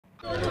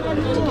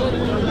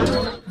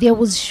There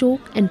was shock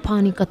and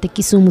panic at the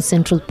Kisumu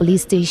Central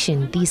Police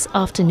Station this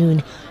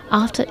afternoon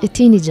after a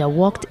teenager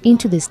walked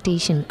into the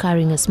station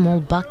carrying a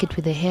small bucket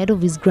with the head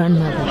of his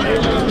grandmother.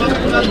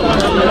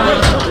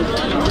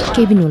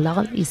 Kevin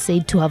Olal is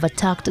said to have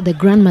attacked the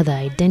grandmother,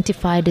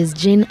 identified as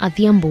Jane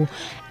Adhiambo,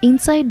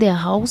 inside their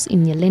house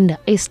in Nyalenda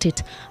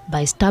estate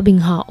by stabbing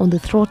her on the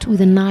throat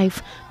with a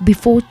knife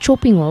before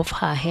chopping off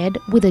her head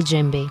with a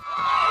djembe.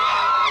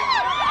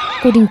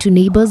 According to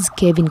neighbors,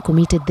 Kevin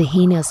committed the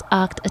heinous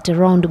act at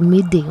around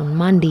midday on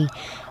Monday.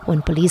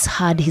 When police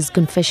heard his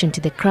confession to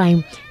the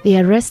crime, they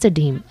arrested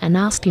him and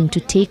asked him to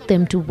take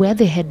them to where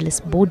the headless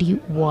body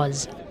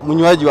was.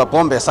 Mnywaji wa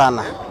pombe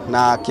sana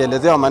na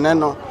akielezewa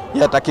maneno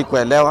hataki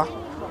kuelewa.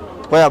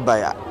 Kwa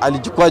baya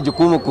alichukua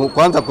jukumu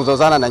kuanza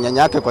kuzozana na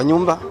nyanya yake kwa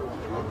nyumba.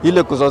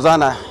 Ile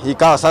kuzozana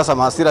ikawa sasa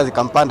mahasira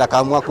zikampanda,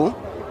 kaamua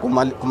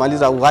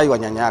kumaliza uhai wa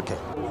nyanya yake.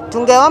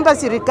 Tungeomba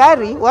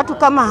serikali watu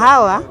kama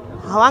hawa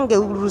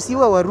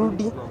hawangeruhusiwa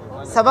warudi,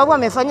 sababu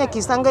amefanya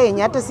kisanga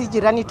yenye hata si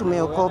jirani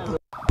tumeokopa.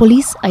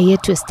 Police are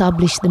yet to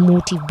establish the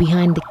motive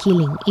behind the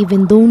killing,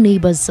 even though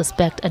neighbors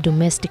suspect a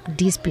domestic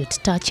dispute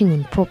touching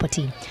on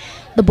property.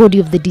 The body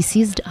of the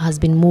deceased has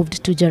been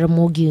moved to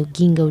Jaramogi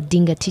Oginga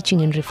Odinga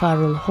Teaching and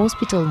Referral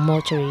Hospital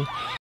mortuary.